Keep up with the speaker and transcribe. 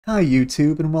Hi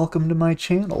YouTube and welcome to my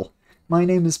channel. My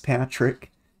name is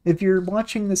Patrick. If you're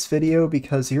watching this video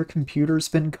because your computer's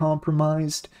been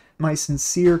compromised, my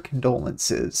sincere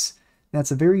condolences. That's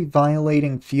a very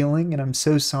violating feeling and I'm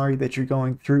so sorry that you're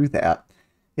going through that.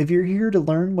 If you're here to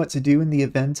learn what to do in the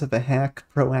event of a hack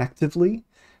proactively,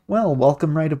 well,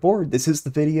 welcome right aboard. This is the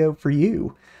video for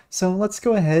you. So let's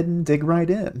go ahead and dig right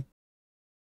in.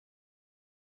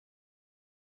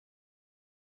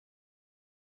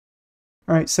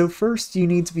 Alright, so first you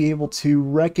need to be able to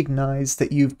recognize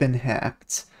that you've been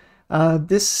hacked.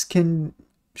 This can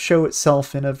show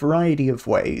itself in a variety of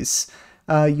ways.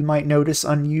 You might notice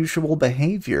unusual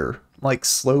behavior, like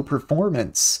slow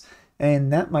performance,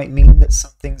 and that might mean that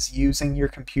something's using your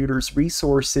computer's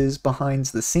resources behind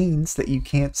the scenes that you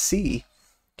can't see.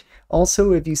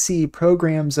 Also, if you see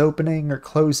programs opening or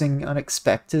closing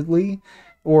unexpectedly,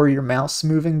 or your mouse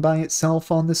moving by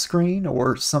itself on the screen,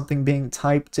 or something being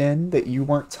typed in that you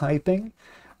weren't typing,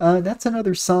 that's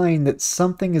another sign that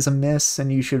something is amiss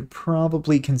and you should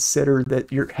probably consider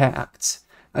that you're hacked.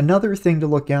 Another thing to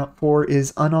look out for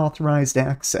is unauthorized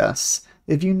access.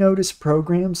 If you notice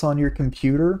programs on your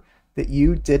computer that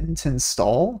you didn't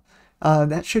install,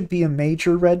 that should be a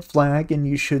major red flag and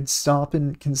you should stop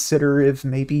and consider if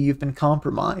maybe you've been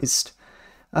compromised.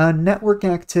 Network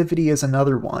activity is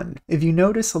another one. If you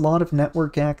notice a lot of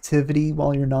network activity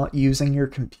while you're not using your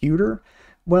computer,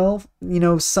 well,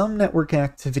 some network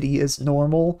activity is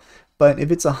normal, but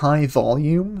if it's a high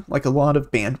volume, like a lot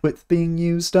of bandwidth being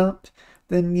used up,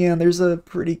 then yeah, there's a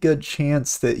pretty good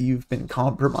chance that you've been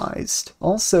compromised.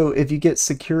 Also, if you get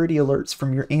security alerts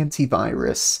from your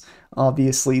antivirus,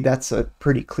 obviously that's a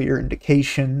pretty clear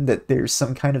indication that there's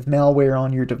some kind of malware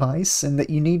on your device and that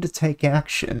you need to take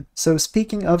action. So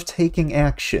speaking of taking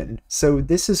action, so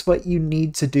this is what you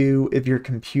need to do if your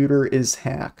computer is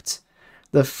hacked.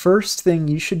 The first thing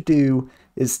you should do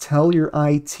is tell your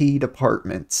IT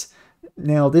department.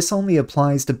 Now, this only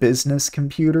applies to business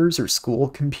computers or school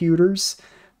computers,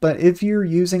 but if you're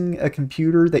using a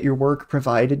computer that your work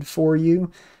provided for you,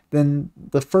 then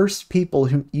the first people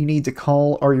who you need to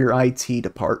call are your IT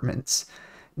departments.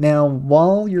 Now,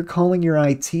 while you're calling your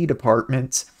IT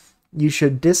department, you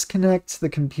should disconnect the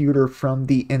computer from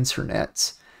the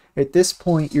internet. At this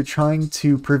point, you're trying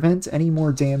to prevent any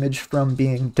more damage from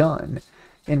being done.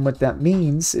 And what that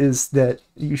means is that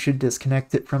you should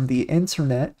disconnect it from the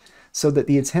internet so that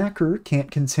the attacker can't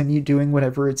continue doing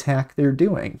whatever attack they're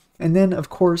doing. And then, of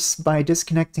course, by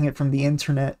disconnecting it from the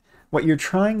internet, what you're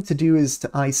trying to do is to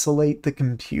isolate the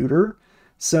computer.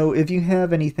 So if you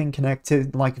have anything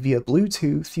connected like via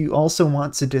Bluetooth, you also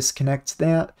want to disconnect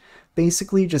that.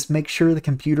 Basically, just make sure the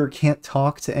computer can't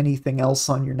talk to anything else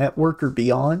on your network or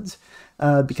beyond.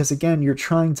 Because again, you're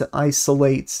trying to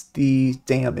isolate the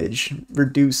damage,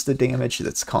 reduce the damage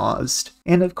that's caused.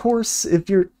 And of course, if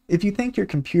you think your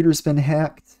computer's been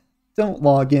hacked, don't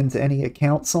log into any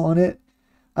accounts on it.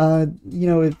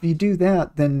 If you do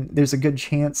that, then there's a good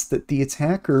chance that the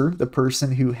attacker, the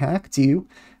person who hacked you,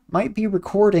 might be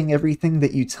recording everything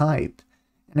that you type.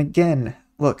 And again,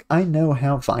 look, I know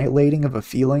how violating of a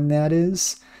feeling that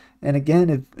is. And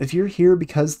again, if you're here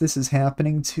because this is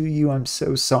happening to you, I'm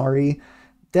so sorry.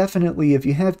 Definitely, if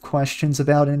you have questions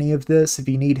about any of this, if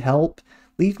you need help,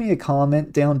 leave me a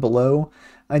comment down below.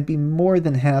 I'd be more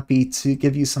than happy to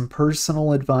give you some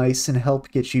personal advice and help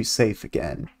get you safe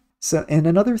again. And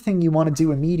another thing you want to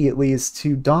do immediately is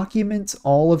to document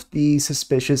all of the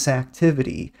suspicious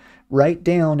activity. Write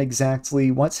down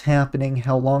exactly what's happening,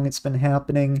 how long it's been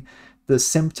happening, the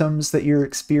symptoms that you're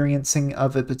experiencing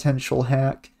of a potential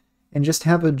hack, and just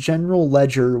have a general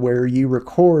ledger where you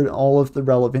record all of the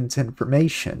relevant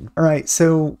information. Alright,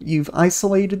 so you've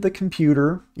isolated the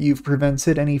computer, you've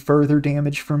prevented any further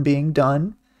damage from being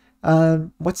done.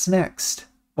 What's next?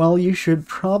 Well, you should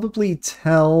probably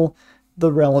tell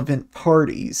the relevant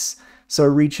parties. So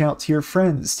reach out to your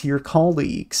friends, to your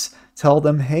colleagues, tell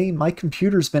them, hey, my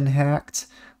computer's been hacked.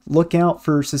 Look out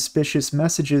for suspicious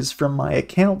messages from my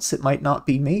accounts, it might not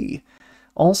be me.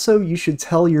 Also, you should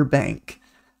tell your bank.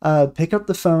 Pick up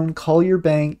the phone, call your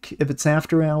bank. If it's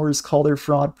after hours, call their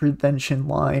fraud prevention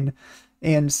line,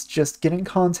 and just get in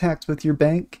contact with your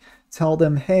bank. Tell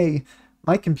them, hey,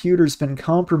 my computer's been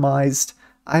compromised.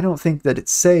 I don't think that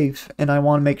it's safe, and I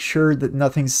want to make sure that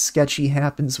nothing sketchy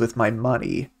happens with my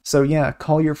money. So yeah,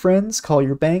 call your friends, call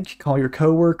your bank, call your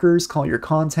coworkers, call your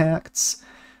contacts.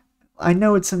 I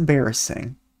know it's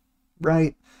embarrassing,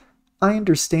 right? I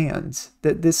understand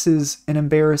that this is an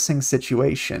embarrassing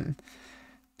situation,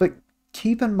 but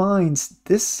keep in mind,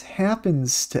 this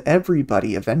happens to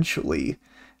everybody eventually.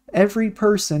 Every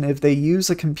person, if they use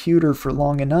a computer for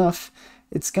long enough,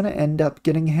 it's going to end up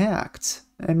getting hacked.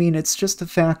 I mean, it's just a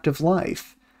fact of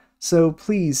life. So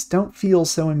please don't feel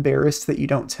so embarrassed that you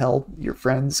don't tell your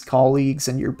friends, colleagues,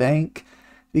 and your bank,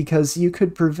 because you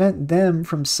could prevent them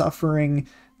from suffering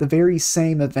the very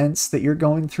same events that you're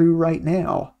going through right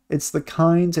now. It's the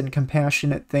kind and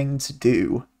compassionate thing to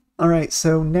do. Alright,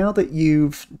 so now that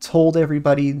you've told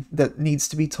everybody that needs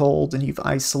to be told and you've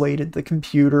isolated the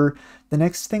computer, the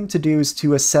next thing to do is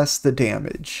to assess the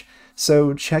damage.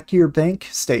 So check your bank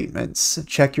statements,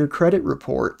 check your credit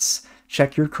reports,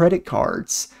 check your credit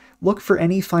cards, look for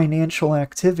any financial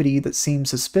activity that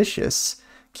seems suspicious.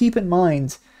 Keep in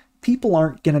mind, people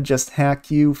aren't gonna just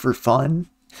hack you for fun.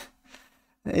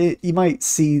 You might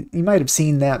have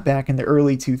seen that back in the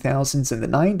early 2000s and the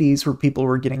 90s where people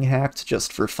were getting hacked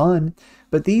just for fun,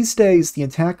 but these days the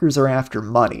attackers are after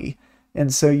money,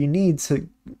 and so you need to,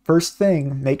 first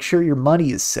thing, make sure your money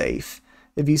is safe.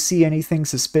 If you see anything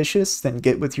suspicious, then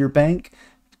get with your bank,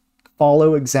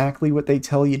 follow exactly what they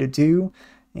tell you to do,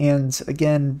 and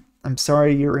again, I'm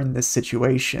sorry you're in this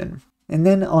situation. And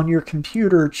then on your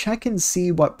computer, check and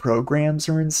see what programs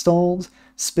are installed,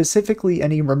 specifically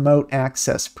any remote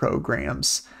access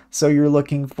programs. So you're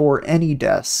looking for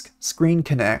AnyDesk, Screen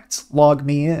Connect,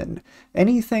 LogMeIn,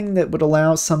 anything that would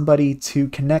allow somebody to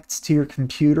connect to your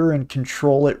computer and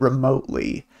control it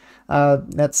remotely.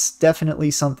 That's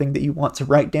definitely something that you want to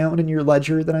write down in your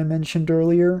ledger that I mentioned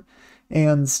earlier,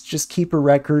 and just keep a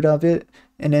record of it,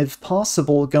 and if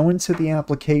possible, go into the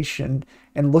application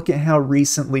and look at how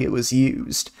recently it was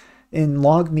used. In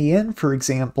LogMeIn, for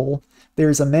example,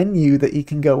 there's a menu that you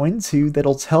can go into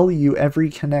that'll tell you every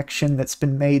connection that's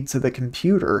been made to the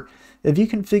computer. If you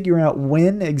can figure out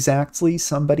when exactly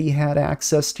somebody had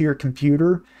access to your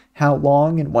computer, how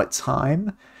long and what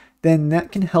time, then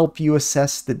that can help you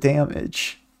assess the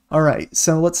damage. Alright,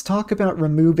 so let's talk about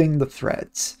removing the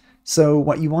threads. So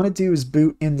what you want to do is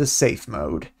boot into safe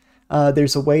mode.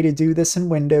 There's a way to do this in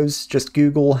Windows, just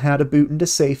Google how to boot into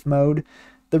safe mode.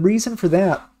 The reason for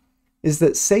that is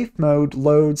that safe mode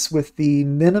loads with the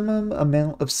minimum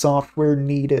amount of software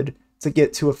needed to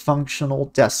get to a functional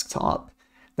desktop.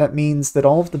 That means that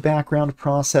all of the background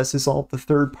processes, all of the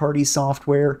third-party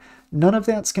software, none of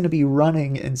that's going to be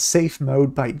running in safe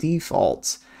mode by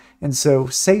default. And so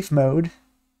safe mode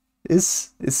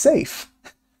is safe.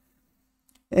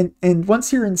 And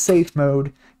once you're in safe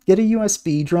mode, get a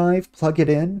USB drive, plug it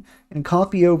in, and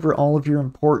copy over all of your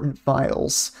important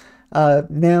files.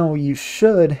 Now you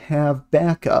should have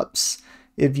backups.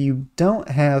 If you don't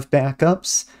have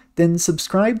backups, then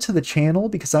subscribe to the channel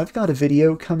because I've got a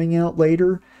video coming out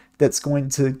later that's going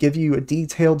to give you a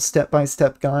detailed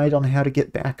step-by-step guide on how to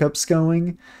get backups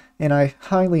going, and I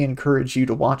highly encourage you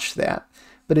to watch that.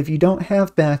 But if you don't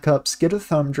have backups, get a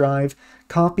thumb drive,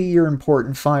 copy your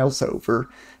important files over.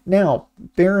 Now,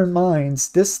 bear in mind,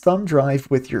 this thumb drive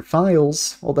with your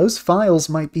files, well, those files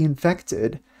might be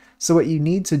infected. So what you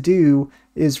need to do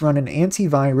is run an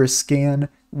antivirus scan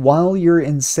while you're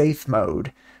in safe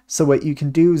mode. So what you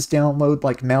can do is download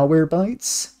like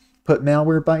Malwarebytes, put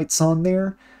Malwarebytes on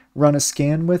there, run a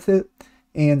scan with it,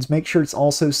 and make sure it's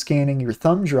also scanning your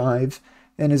thumb drive.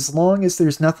 And as long as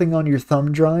there's nothing on your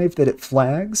thumb drive that it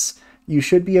flags, you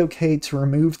should be okay to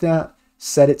remove that,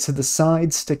 set it to the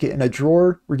side, stick it in a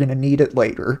drawer. We're going to need it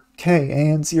later. Okay,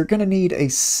 and you're going to need a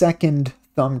second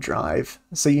thumb drive.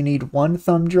 So you need one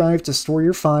thumb drive to store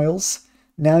your files.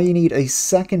 Now you need a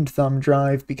second thumb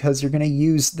drive because you're going to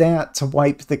use that to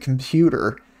wipe the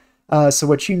computer. So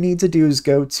what you need to do is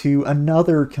go to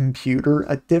another computer,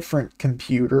 a different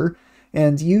computer,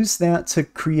 and use that to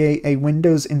create a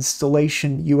Windows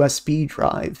installation USB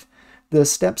drive. The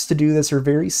steps to do this are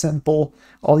very simple.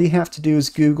 All you have to do is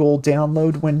Google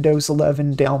download Windows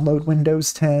 11, download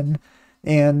Windows 10,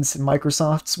 and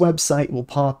Microsoft's website will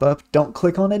pop up. Don't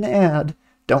click on an ad.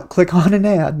 Don't click on an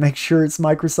ad. Make sure it's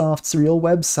Microsoft's real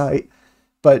website.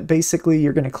 But basically,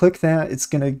 you're going to click that. It's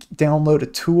going to download a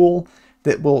tool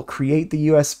that will create the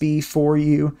USB for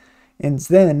you. And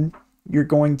then you're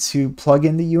going to plug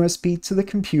in the USB to the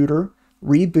computer,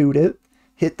 reboot it,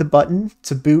 hit the button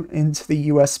to boot into the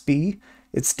USB.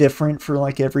 It's different for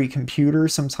like every computer.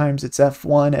 Sometimes it's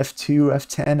F1, F2,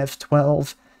 F10,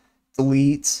 F12,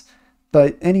 delete.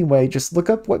 But anyway, just look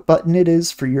up what button it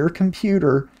is for your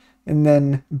computer and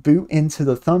then boot into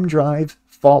the thumb drive,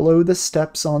 follow the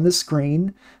steps on the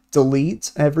screen,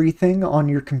 delete everything on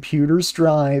your computer's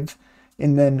drive,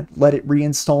 and then let it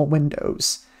reinstall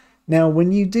Windows. Now,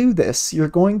 when you do this, you're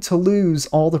going to lose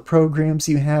all the programs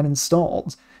you had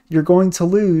installed. You're going to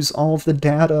lose all of the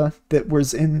data that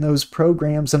was in those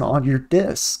programs and on your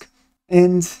disk.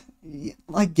 And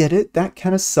I get it, that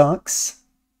kind of sucks.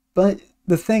 But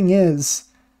the thing is,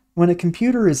 when a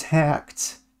computer is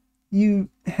hacked, you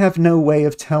have no way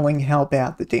of telling how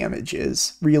bad the damage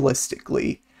is,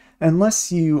 realistically.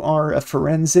 Unless you are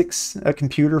a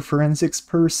computer forensics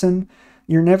person,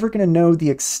 you're never going to know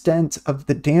the extent of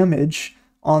the damage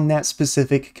on that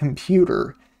specific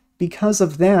computer. Because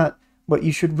of that, what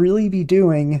you should really be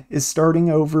doing is starting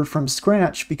over from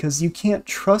scratch, because you can't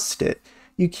trust it.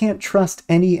 You can't trust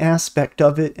any aspect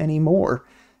of it anymore.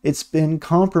 It's been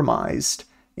compromised,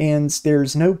 and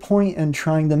there's no point in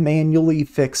trying to manually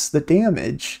fix the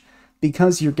damage,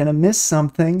 because you're going to miss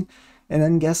something, and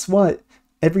then guess what?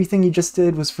 Everything you just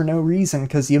did was for no reason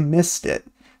because you missed it.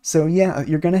 So yeah,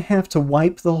 you're going to have to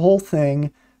wipe the whole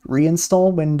thing,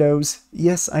 reinstall Windows.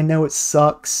 Yes, I know it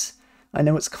sucks. I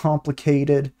know it's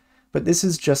complicated, but this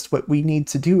is just what we need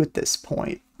to do at this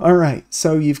point. Alright,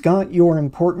 so you've got your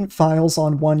important files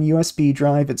on one USB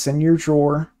drive. It's in your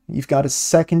drawer. You've got a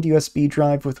second USB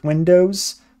drive with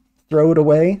Windows. Throw it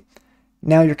away.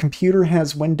 Now your computer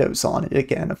has Windows on it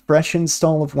again, a fresh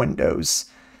install of Windows.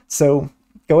 So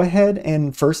go ahead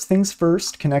and first things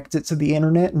first, connect it to the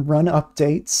internet and run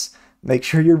updates. Make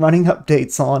sure you're running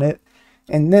updates on it.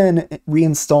 And then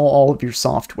reinstall all of your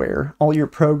software. All your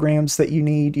programs that you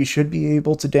need, you should be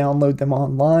able to download them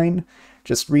online.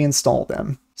 Just reinstall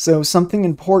them. So something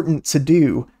important to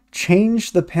do,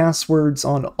 change the passwords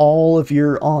on all of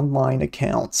your online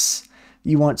accounts.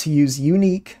 You want to use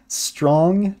unique,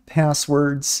 strong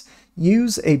passwords.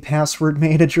 Use a password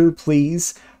manager,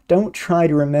 please. Don't try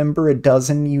to remember a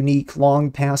dozen unique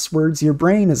long passwords. Your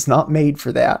brain is not made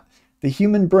for that. The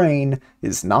human brain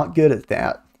is not good at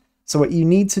that. So what you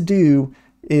need to do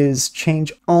is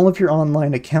change all of your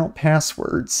online account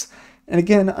passwords. And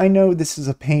again, I know this is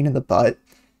a pain in the butt,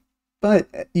 but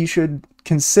you should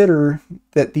consider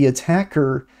that the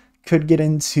attacker could get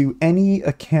into any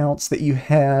accounts that you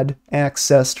had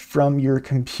accessed from your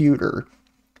computer.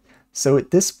 So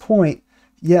at this point,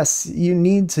 yes, you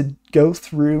need to go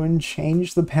through and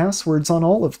change the passwords on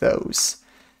all of those.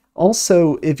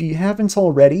 Also, if you haven't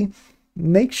already,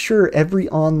 make sure every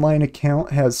online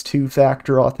account has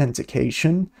two-factor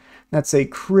authentication. That's a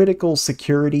critical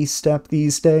security step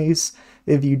these days.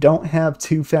 If you don't have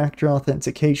two-factor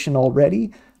authentication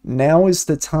already, now is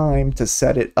the time to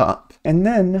set it up. And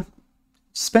then,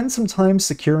 spend some time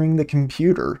securing the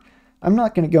computer. I'm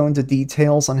not going to go into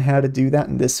details on how to do that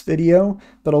in this video,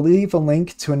 but I'll leave a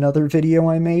link to another video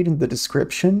I made in the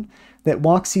description that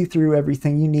walks you through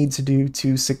everything you need to do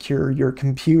to secure your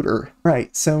computer.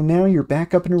 Right, so now you're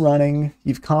back up and running,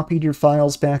 you've copied your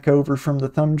files back over from the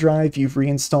thumb drive, you've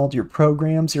reinstalled your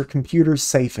programs, your computer's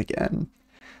safe again.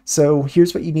 So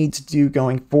here's what you need to do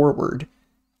going forward.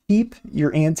 Keep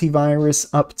your antivirus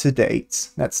up to date.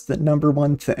 That's the number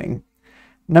one thing.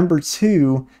 Number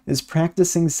two is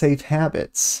practicing safe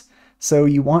habits. So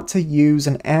you want to use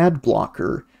an ad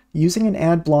blocker. Using an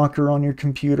ad blocker on your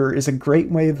computer is a great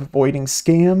way of avoiding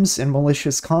scams and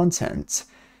malicious content.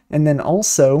 And then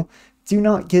also, do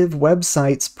not give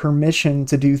websites permission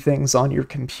to do things on your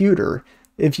computer.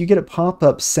 If you get a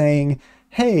pop-up saying,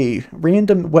 hey,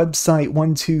 random website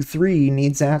 123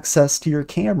 needs access to your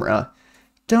camera,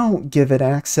 don't give it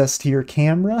access to your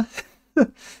camera.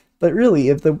 But really,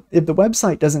 if the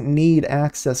website doesn't need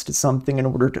access to something in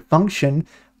order to function,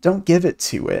 don't give it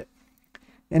to it.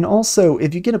 And also,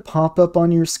 if you get a pop-up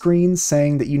on your screen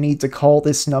saying that you need to call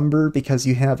this number because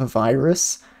you have a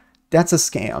virus, that's a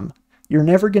scam. You're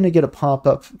never going to get a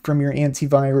pop-up from your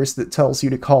antivirus that tells you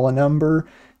to call a number.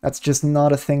 That's just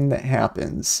not a thing that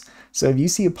happens. So if you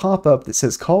see a pop-up that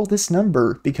says call this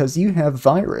number because you have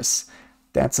virus,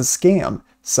 that's a scam.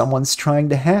 Someone's trying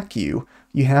to hack you.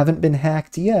 You haven't been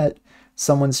hacked yet.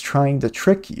 Someone's trying to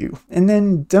trick you. And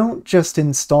then don't just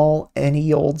install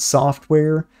any old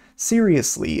software.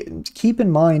 Seriously, keep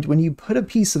in mind when you put a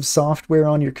piece of software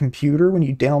on your computer, when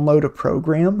you download a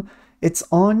program, it's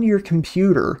on your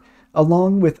computer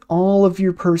along with all of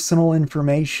your personal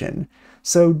information.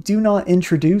 So do not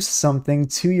introduce something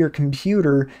to your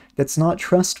computer that's not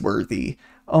trustworthy.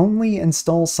 Only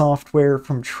install software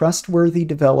from trustworthy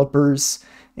developers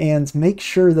and make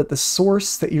sure that the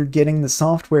source that you're getting the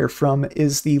software from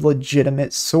is the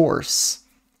legitimate source.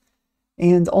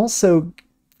 And also,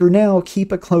 for now,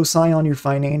 keep a close eye on your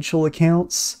financial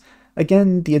accounts.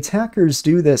 Again, the attackers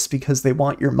do this because they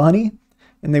want your money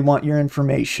and they want your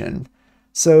information.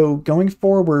 So going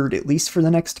forward, at least for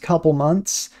the next couple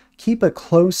months, keep a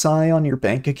close eye on your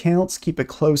bank accounts, keep a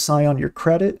close eye on your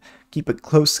credit, keep a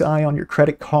close eye on your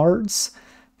credit cards,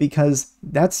 because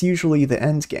that's usually the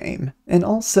end game. And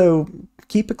also,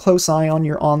 keep a close eye on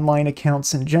your online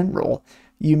accounts in general.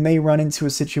 You may run into a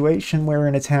situation where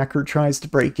an attacker tries to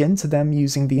break into them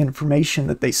using the information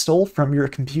that they stole from your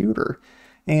computer.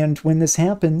 And when this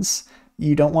happens,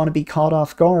 you don't want to be caught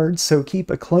off guard, so keep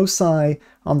a close eye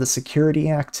on the security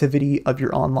activity of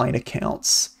your online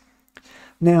accounts.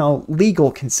 Now,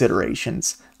 legal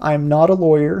considerations. I am not a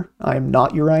lawyer. I am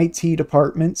not your IT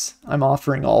department. I'm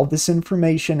offering all this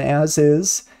information as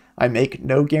is. I make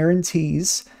no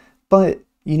guarantees, but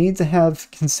you need to have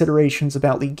considerations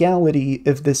about legality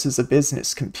if this is a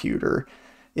business computer.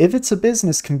 If it's a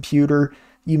business computer,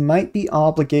 you might be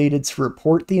obligated to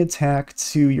report the attack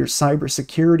to your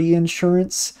cybersecurity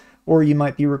insurance, or you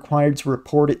might be required to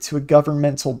report it to a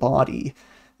governmental body.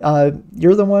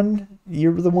 You're the one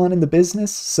in the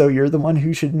business, so you're the one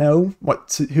who should know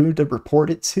who to report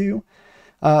it to.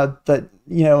 But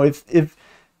you know, if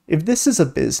this is a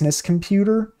business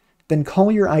computer, then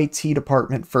call your IT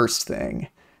department first thing.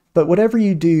 But whatever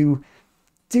you do,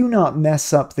 do not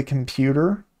mess up the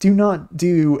computer. Do not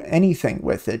do anything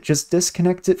with it. Just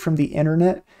disconnect it from the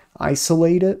internet,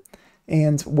 isolate it,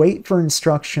 and wait for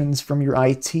instructions from your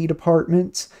IT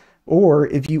department. Or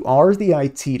if you are the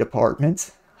IT department,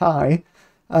 hi,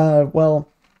 well,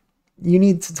 you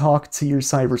need to talk to your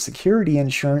cybersecurity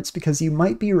insurance because you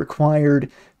might be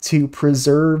required to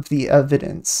preserve the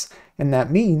evidence. And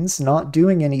that means not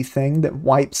doing anything that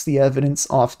wipes the evidence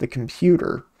off the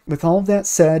computer. With all of that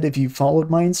said, if you followed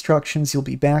my instructions, you'll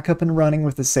be back up and running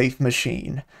with a safe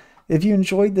machine. If you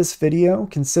enjoyed this video,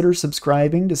 consider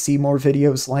subscribing to see more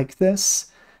videos like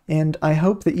this. And I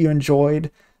hope that you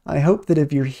enjoyed. I hope that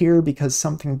if you're here because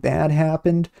something bad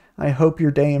happened, I hope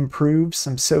your day improves.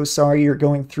 I'm so sorry you're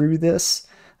going through this.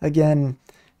 Again,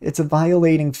 it's a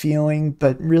violating feeling,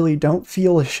 but really don't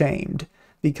feel ashamed,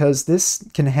 because this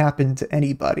can happen to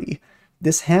anybody.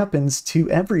 This happens to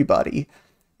everybody.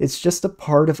 It's just a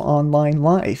part of online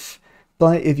life.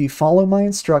 But if you follow my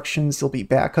instructions, you'll be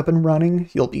back up and running,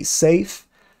 you'll be safe,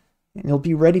 and you'll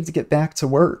be ready to get back to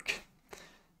work.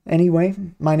 Anyway,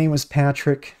 my name was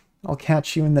Patrick. I'll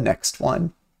catch you in the next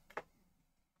one.